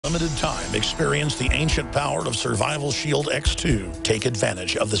limited time, experience the ancient power of Survival Shield X2. Take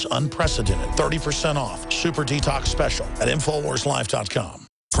advantage of this unprecedented 30% off Super Detox special at InfoWarsLife.com.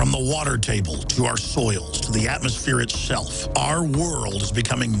 From the water table to our soils to the atmosphere itself, our world is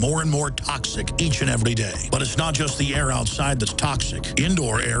becoming more and more toxic each and every day. But it's not just the air outside that's toxic.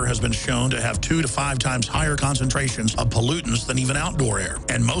 Indoor air has been shown to have 2 to 5 times higher concentrations of pollutants than even outdoor air.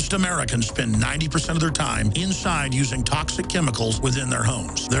 And most Americans spend 90% of their time inside using toxic chemicals within their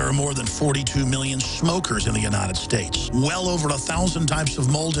homes. There are more than 42 million smokers in the United States. Well over 1,000 types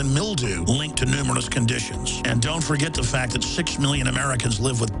of mold and mildew linked to numerous conditions. And don't forget the fact that 6 million Americans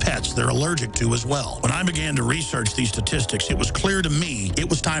live with pets they're allergic to as well. When I began to research these statistics, it was clear to me it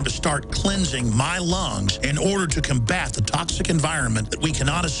was time to start cleansing my lungs in order to combat the toxic environment that we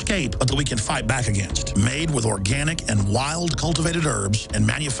cannot escape, but that we can fight back against. Made with organic and wild cultivated herbs and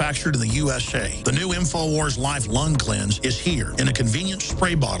manufactured in the USA, the new InfoWars Life Lung Cleanse is here in a convenient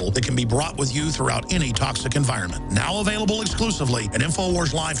spray bottle that can be brought with you throughout any toxic environment. Now available exclusively at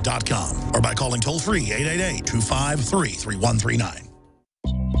InfoWarsLife.com or by calling toll-free 888-253-3139.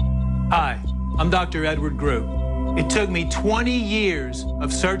 Hi, I'm Dr. Edward Group. It took me 20 years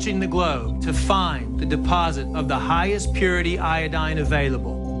of searching the globe to find the deposit of the highest purity iodine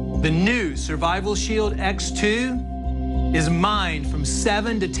available. The new Survival Shield X2 is mined from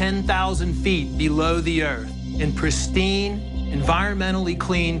 7,000 to 10,000 feet below the earth in pristine, environmentally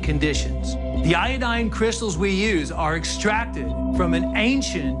clean conditions. The iodine crystals we use are extracted from an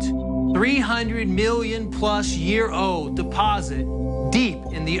ancient 300 million plus year old deposit deep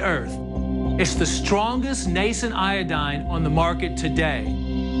in the earth. It's the strongest nascent iodine on the market today.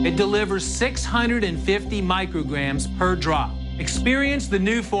 It delivers 650 micrograms per drop. Experience the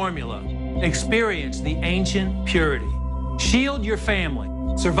new formula. Experience the ancient purity. Shield your family.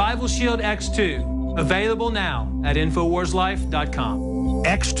 Survival Shield X2. Available now at InfoWarsLife.com.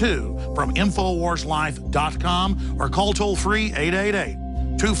 X2 from InfoWarsLife.com or call toll-free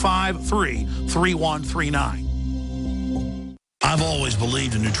 888-253-3139. I've always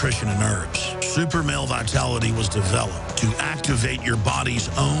believed in nutrition and herbs. Super Male Vitality was developed to activate your body's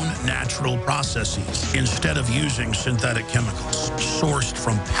own natural processes instead of using synthetic chemicals. Sourced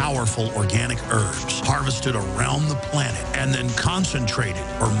from powerful organic herbs, harvested around the planet, and then concentrated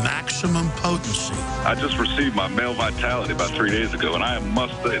for maximum potency. I just received my Male Vitality about 3 days ago, and I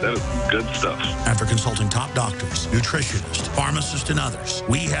must say, that is good stuff. After consulting top doctors, nutritionists, pharmacists, and others,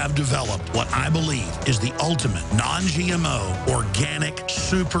 we have developed what I believe is the ultimate non-GMO organic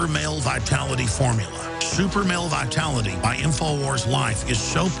Super Male Vitality formula. Super Male Vitality by InfoWars Life is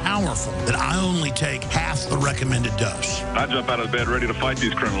so powerful that I only take half the recommended dose. I jump out of bed ready to fight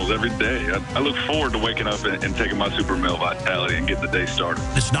these criminals every day. I look forward to waking up and taking my Super Male Vitality and getting the day started.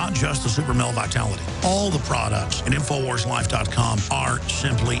 It's not just the Super Male Vitality. All the products at InfoWarsLife.com are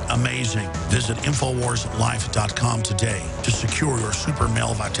simply amazing. Visit InfoWarsLife.com today to secure your Super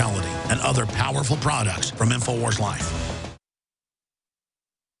Male Vitality and other powerful products from InfoWars Life.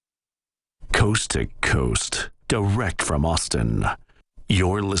 Coast to coast, direct from Austin.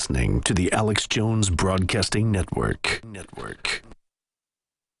 You're listening to the Alex Jones Broadcasting Network.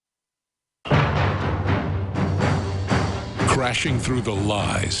 Crashing through the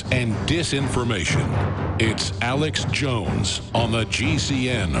lies and disinformation. It's Alex Jones on the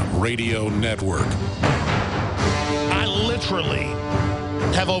GCN Radio Network. I literally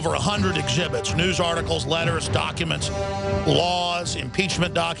have over 100 exhibits, news articles, letters, documents, laws,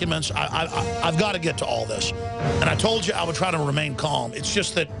 impeachment documents. I've got to get to all this. And I told you I would try to remain calm. It's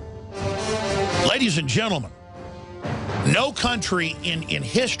just that, ladies and gentlemen, no country in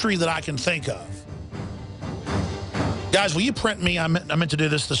history that I can think of. Guys, will you print me, I meant to do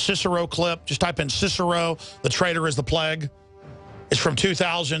this, the Cicero clip. Just type in Cicero, the traitor is the plague. It's from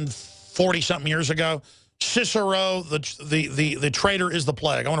 40-something years ago. Cicero, the traitor is the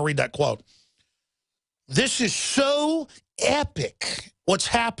plague. I want to read that quote. This is so epic, what's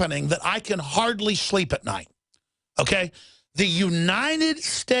happening, that I can hardly sleep at night. Okay? The United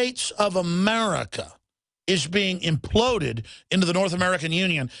States of America is being imploded into the North American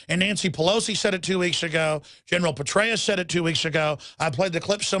Union. And Nancy Pelosi said it 2 weeks ago. General Petraeus said it 2 weeks ago. I played the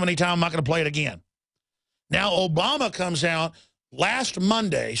clip so many times, I'm not going to play it again. Now, Obama comes out last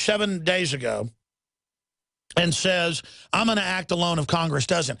Monday, 7 days ago, and says, I'm going to act alone if Congress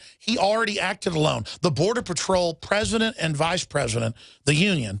doesn't. He already acted alone. The Border Patrol president and vice president, the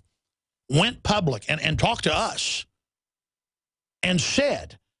union, went public and talked to us and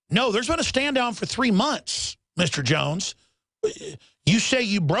said, no, there's been a stand down for 3 months, Mr. Jones. You say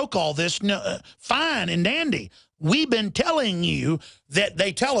you broke all this. No, fine and dandy. We've been telling you that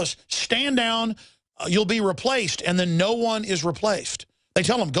they tell us, stand down, you'll be replaced, and then no one is replaced. They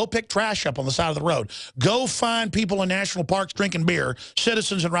tell them, go pick trash up on the side of the road. Go find people in national parks drinking beer,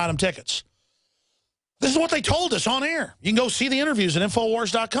 citizens, and write them tickets. This is what they told us on air. You can go see the interviews at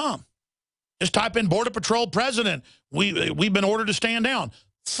Infowars.com. Just type in Border Patrol President. We've been ordered to stand down.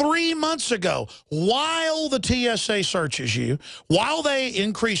 3 months ago, while the TSA searches you, while they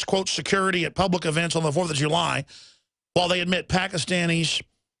increase, quote, security at public events on the 4th of July, while they admit Pakistanis,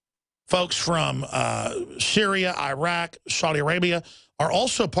 folks from Syria, Iraq, Saudi Arabia are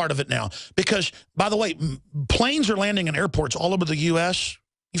also part of it now. Because, by the way, planes are landing in airports all over the U.S.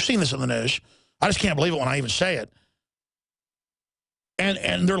 You've seen this in the news. I just can't believe it when I even say it.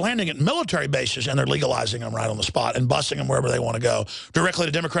 And they're landing at military bases, and they're legalizing them right on the spot and busing them wherever they want to go, directly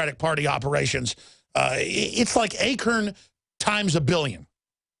to Democratic Party operations. It's like Acorn times a billion.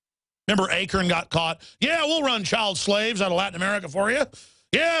 Remember Acorn got caught? Yeah, we'll run child slaves out of Latin America for you.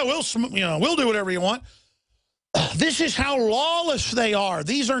 Yeah, we'll do whatever you want. This is how lawless they are.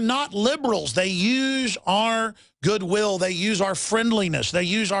 These are not liberals. They use our goodwill. They use our friendliness. They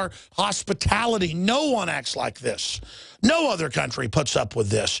use our hospitality. No one acts like this. No other country puts up with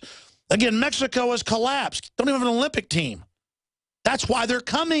this. Again, Mexico has collapsed. Don't even have an Olympic team. That's why they're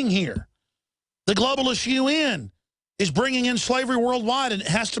coming here. The globalist UN is bringing in slavery worldwide, and it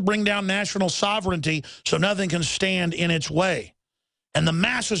has to bring down national sovereignty so nothing can stand in its way. And the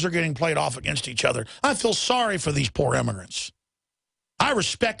masses are getting played off against each other. I feel sorry for these poor immigrants. I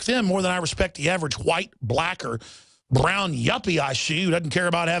respect them more than I respect the average white, black, or brown yuppie I see who doesn't care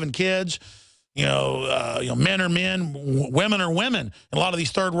about having kids. Men are men, women are women in a lot of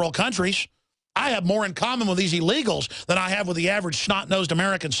these third world countries. I have more in common with these illegals than I have with the average snot-nosed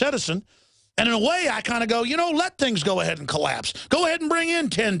American citizen. And in a way, I kind of go, let things go ahead and collapse. Go ahead and bring in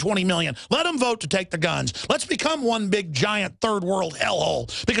 10, 20 million. Let them vote to take the guns. Let's become one big, giant third world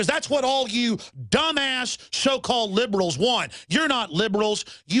hellhole, because that's what all you dumbass so-called liberals want. You're not liberals.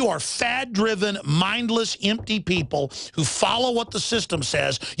 You are fad-driven, mindless, empty people who follow what the system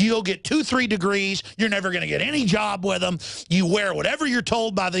says. You go get 2, 3 degrees. You're never going to get any job with them. You wear whatever you're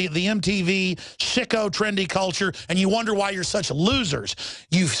told by the MTV sicko trendy culture, and you wonder why you're such losers.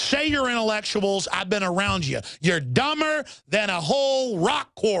 You say you're intellectual. I've been around you. You're dumber than a whole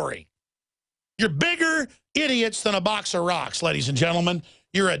rock quarry. You're bigger idiots than a box of rocks, ladies and gentlemen.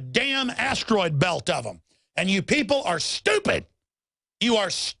 You're a damn asteroid belt of them. And you people are stupid. You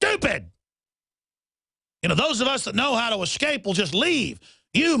are stupid. Those of us that know how to escape will just leave.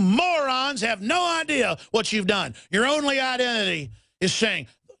 You morons have no idea what you've done. Your only identity is saying,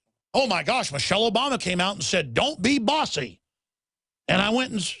 oh my gosh, Michelle Obama came out and said, don't be bossy. And I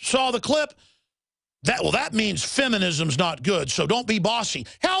went and saw the clip. That means feminism's not good, so don't be bossy.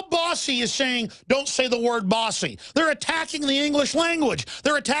 How bossy is saying don't say the word bossy? They're attacking the English language.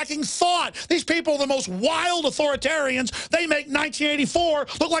 They're attacking thought. These people are the most wild authoritarians. They make 1984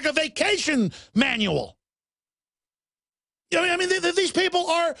 look like a vacation manual. These people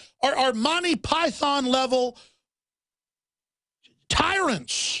are Monty Python level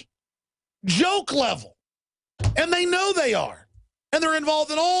tyrants, joke level, and they know they are. And they're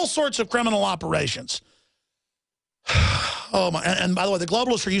involved in all sorts of criminal operations. Oh my! And by the way, the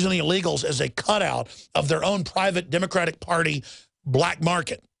globalists are using the illegals as a cutout of their own private Democratic Party black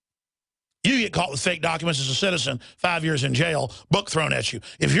market. You get caught with fake documents as a citizen, 5 years in jail, book thrown at you.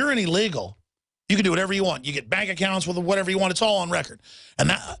 If you're an illegal, you can do whatever you want. You get bank accounts with whatever you want. It's all on record. And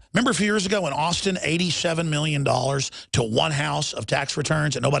remember a few years ago in Austin, $87 million to one house of tax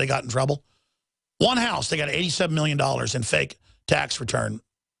returns and nobody got in trouble? One house, they got $87 million in fake tax return.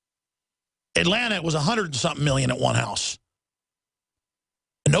 Atlanta, it was 100-something million at one house.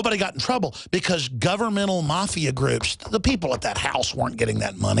 And nobody got in trouble because governmental mafia groups, the people at that house weren't getting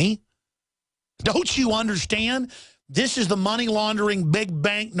that money. Don't you understand? This is the money laundering, big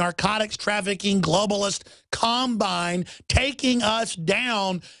bank, narcotics trafficking, globalist combine taking us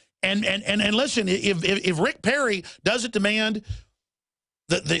down. And listen, if Rick Perry doesn't demand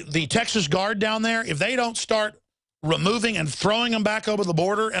the Texas Guard down there, if they don't start removing and throwing them back over the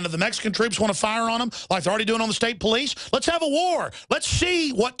border, and if the Mexican troops want to fire on them like they're already doing on the state police, let's have a war. Let's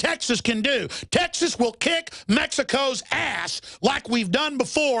see what Texas can do. Texas will kick Mexico's ass like we've done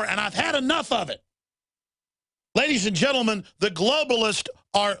before, and I've had enough of it. Ladies and gentlemen, the globalists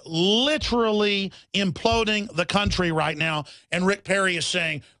are literally imploding the country right now, and Rick Perry is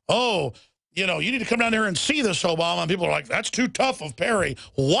saying, oh, you need to come down there and see this, Obama. And people are like, that's too tough of Perry.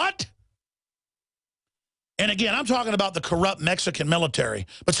 What? And again, I'm talking about the corrupt Mexican military.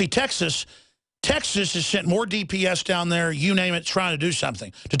 But see, Texas has sent more DPS down there, you name it, trying to do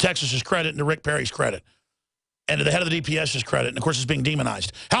something, to Texas's credit and to Rick Perry's credit. And to the head of the DPS's credit, and of course it's being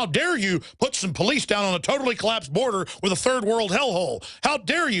demonized. How dare you put some police down on a totally collapsed border with a third world hellhole? How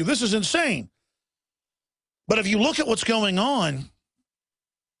dare you? This is insane. But if you look at what's going on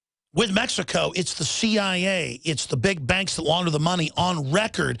with Mexico, it's the CIA, it's the big banks that launder the money on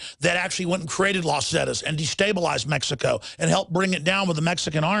record that actually went and created Los Zetas and destabilized Mexico and helped bring it down with the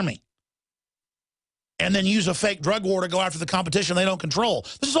Mexican army. And then use a fake drug war to go after the competition they don't control.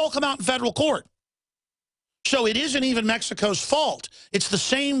 This has all come out in federal court. So it isn't even Mexico's fault. It's the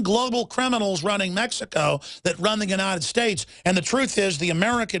same global criminals running Mexico that run the United States. And the truth is the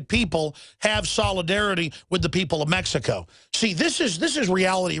American people have solidarity with the people of Mexico. See, this is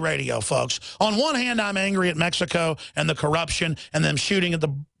reality radio, folks. On one hand, I'm angry at Mexico and the corruption and them shooting at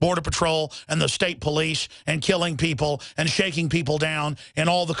the Border Patrol and the state police and killing people and shaking people down and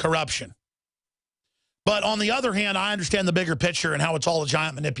all the corruption. But on the other hand, I understand the bigger picture and how it's all a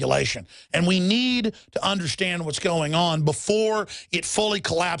giant manipulation. And we need to understand what's going on before it fully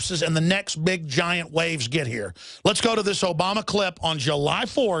collapses and the next big giant waves get here. Let's go to this Obama clip on July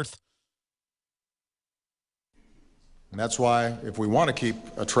 4th. And that's why if we want to keep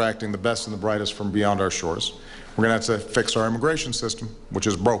attracting the best and the brightest from beyond our shores, we're going to have to fix our immigration system, which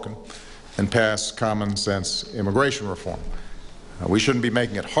is broken, and pass common sense immigration reform. We shouldn't be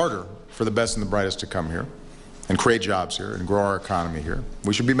making it harder for the best and the brightest to come here and create jobs here and grow our economy here.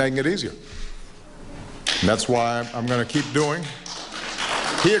 We should be making it easier. And that's why I'm going to keep doing.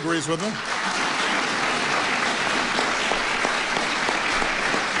 He agrees with me.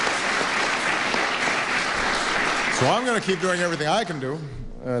 So I'm going to keep doing everything I can do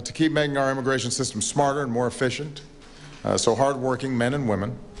to keep making our immigration system smarter and more efficient, so hardworking men and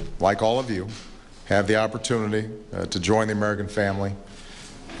women, like all of you, have the opportunity to join the American family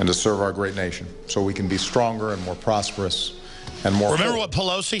and to serve our great nation so we can be stronger and more prosperous and more... Remember what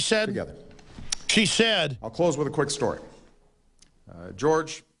Pelosi said? Together. She said... I'll close with a quick story.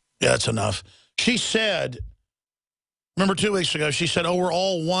 George... Yeah, that's enough. She said, remember 2 weeks ago, she said, oh, we're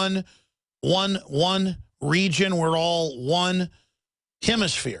all one region, we're all one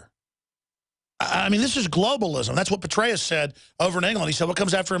hemisphere. I mean, this is globalism. That's what Petraeus said over in England. He said, what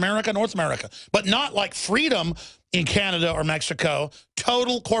comes after America? North America. But not like freedom in Canada or Mexico.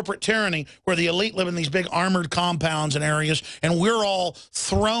 Total corporate tyranny where the elite live in these big armored compounds and areas, and we're all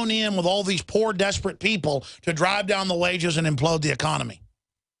thrown in with all these poor, desperate people to drive down the wages and implode the economy.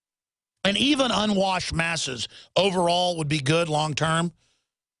 And even unwashed masses overall would be good long term,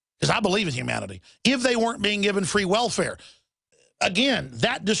 because I believe in humanity, if they weren't being given free welfare. Again,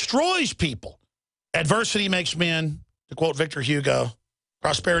 that destroys people. Adversity makes men, to quote Victor Hugo,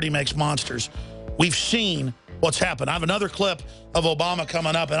 prosperity makes monsters. We've seen what's happened. I have another clip of Obama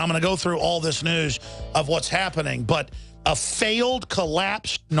coming up, and I'm going to go through all this news of what's happening. But a failed,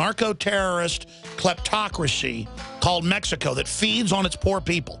 collapsed, narco-terrorist kleptocracy called Mexico that feeds on its poor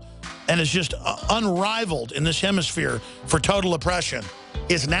people and is just unrivaled in this hemisphere for total oppression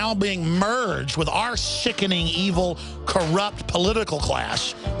is now being merged with our sickening, evil, corrupt political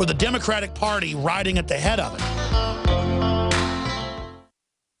class with the Democratic Party riding at the head of it.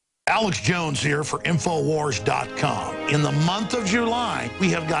 Alex Jones here for Infowars.com. In the month of July, we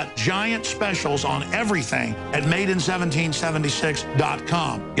have got giant specials on everything at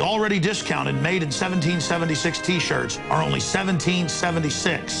MadeIn1776.com. The already discounted Made in 1776 t-shirts are only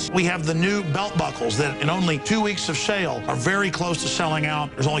 $17.76. We have the new belt buckles that in only 2 weeks of sale are very close to selling out.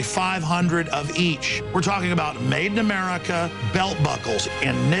 There's only 500 of each. We're talking about Made in America belt buckles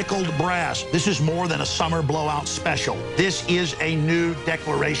in nickeled brass. This is more than a summer blowout special. This is a new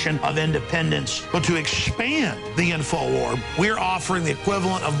declaration of independence. But to expand the InfoWar, we're offering the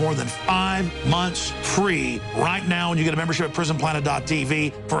equivalent of more than 5 months free right now when you get a membership at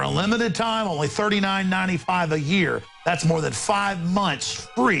prisonplanet.tv for a limited time, only $39.95 a year. That's more than 5 months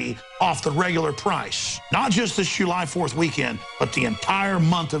free off the regular price. Not just this July 4th weekend, but the entire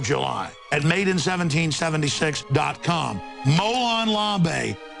month of July at MadeIn1776.com. Molon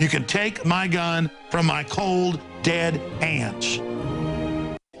Labe, you can take my gun from my cold, dead hands.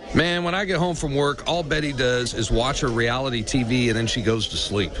 Man, when I get home from work, all Betty does is watch her reality TV and then she goes to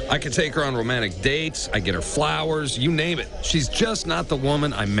sleep. I can take her on romantic dates, I get her flowers, you name it. She's just not the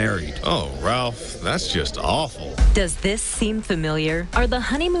woman I married. Oh, Ralph, that's just awful. Does this seem familiar? Are the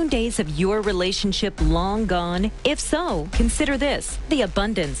honeymoon days of your relationship long gone? If so, consider this: the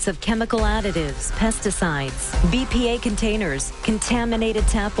abundance of chemical additives, pesticides, BPA containers, contaminated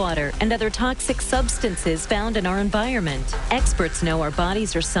tap water, and other toxic substances found in our environment. Experts know our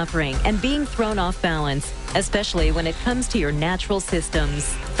bodies are suffering and being thrown off balance, especially when it comes to your natural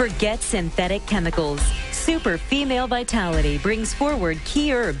systems. Forget synthetic chemicals. Super Female Vitality brings forward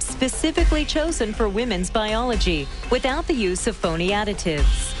key herbs specifically chosen for women's biology without the use of phony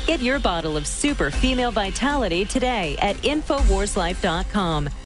additives. Get your bottle of Super Female Vitality today at InfoWarsLife.com.